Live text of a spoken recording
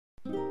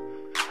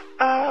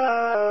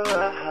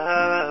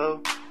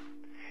Oh,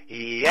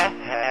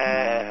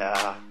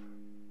 yeah.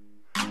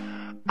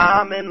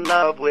 I'm in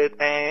love with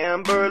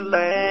Amber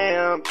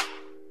Lamps.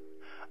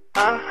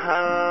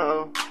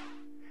 Oh,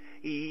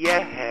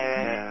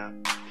 yeah.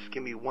 Just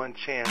give me one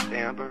chance,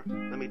 Amber.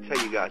 Let me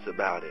tell you guys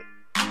about it.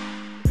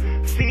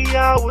 See,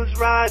 I was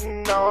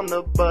riding on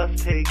the bus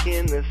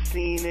taking the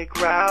scenic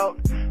route.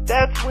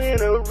 That's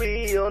when a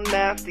real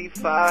nasty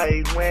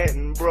fight went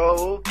and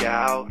broke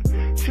out.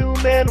 Two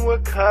men were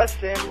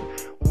cussing,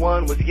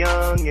 one was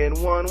young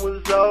and one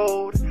was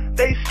old.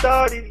 They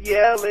started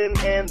yelling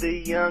and the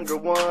younger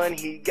one,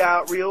 he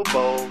got real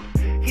bold.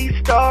 He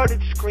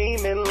started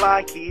screaming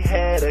like he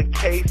had a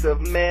case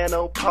of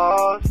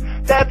menopause.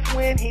 That's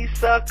when he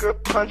sucker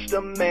punched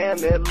a man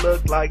that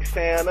looked like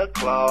Santa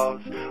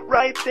Claus.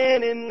 Right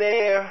then and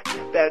there,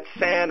 that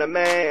Santa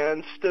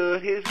man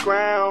stood his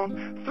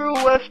ground, threw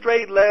a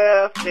straight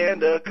left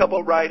and a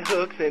couple right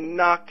hooks and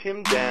knocked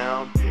him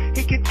down.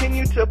 He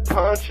continued to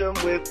punch him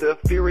with the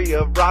fury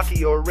of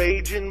Rocky or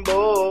Raging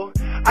Bull.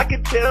 I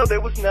could tell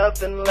there was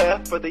nothing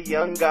left for the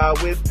young guy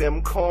with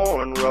them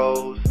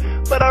cornrows.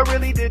 But I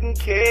really didn't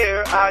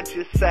care, I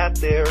just sat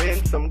there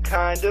in some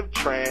kind of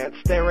trance,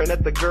 staring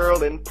at the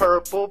girl in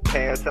purple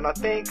pants, and I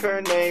think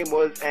her name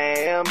was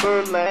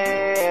Amber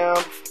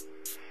Lamps.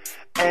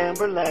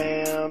 Amber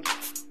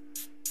Lamps.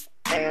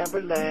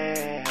 Amber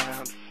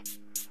Lamps.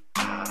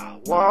 I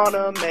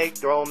wanna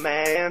make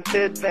romance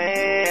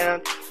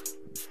advance.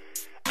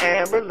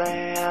 Amber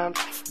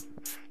Lamps.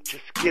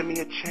 Just give me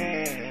a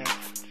chance.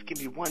 Just give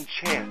me one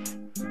chance.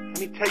 Let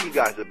me tell you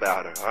guys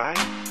about her, alright?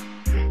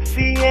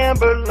 See,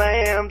 Amber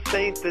Lamps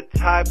ain't the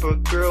type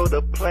of girl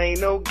to play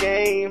no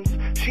games.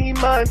 She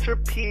minds her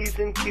P's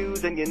and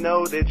Q's and you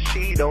know that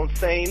she don't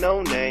say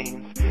no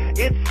names.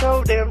 It's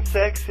so damn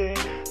sexy,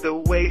 the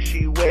way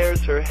she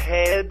wears her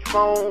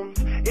headphones.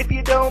 If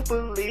you don't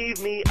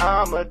believe me,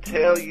 I'ma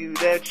tell you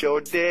that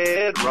you're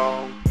dead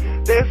wrong.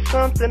 There's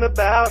something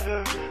about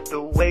her,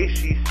 the way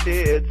she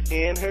sits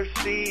in her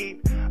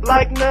seat,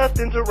 like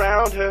nothing's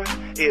around her,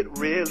 it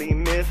really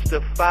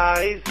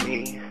mystifies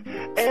me.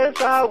 As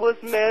I was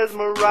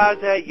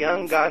mesmerized, that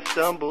young guy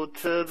stumbled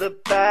to the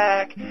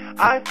back.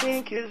 I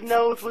think his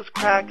nose was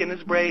cracked and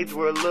his braids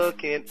were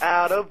looking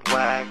out of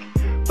whack.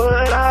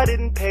 But I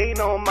didn't pay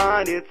no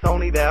mind, it's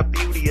only that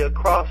beauty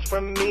across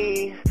from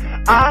me.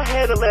 I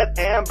had to let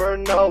Amber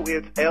know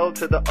it's L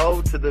to the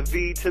O to the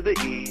V to the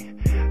E.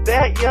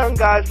 That young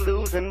guy's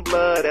losing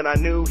blood and I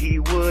knew he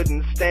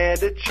wouldn't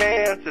stand a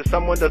chance if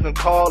someone doesn't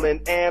call an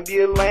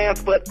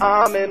ambulance. But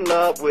I'm in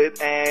love with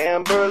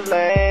Amber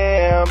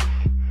Lamps.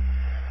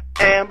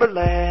 Amber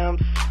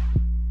Lamps.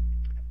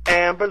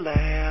 Amber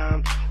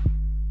Lamps.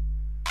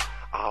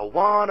 I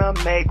wanna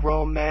make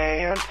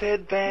romance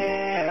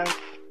advance.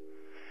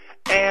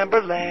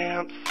 Amber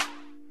Lamps.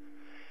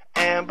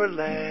 Amber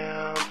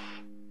Lamps.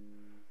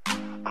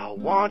 I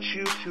want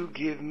you to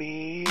give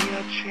me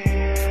a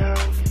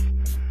chance.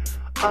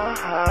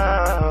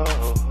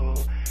 Oh,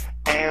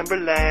 Amber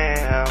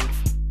Lamps.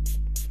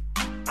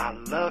 I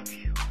love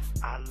you,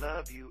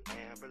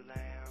 Amber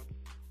Lamps.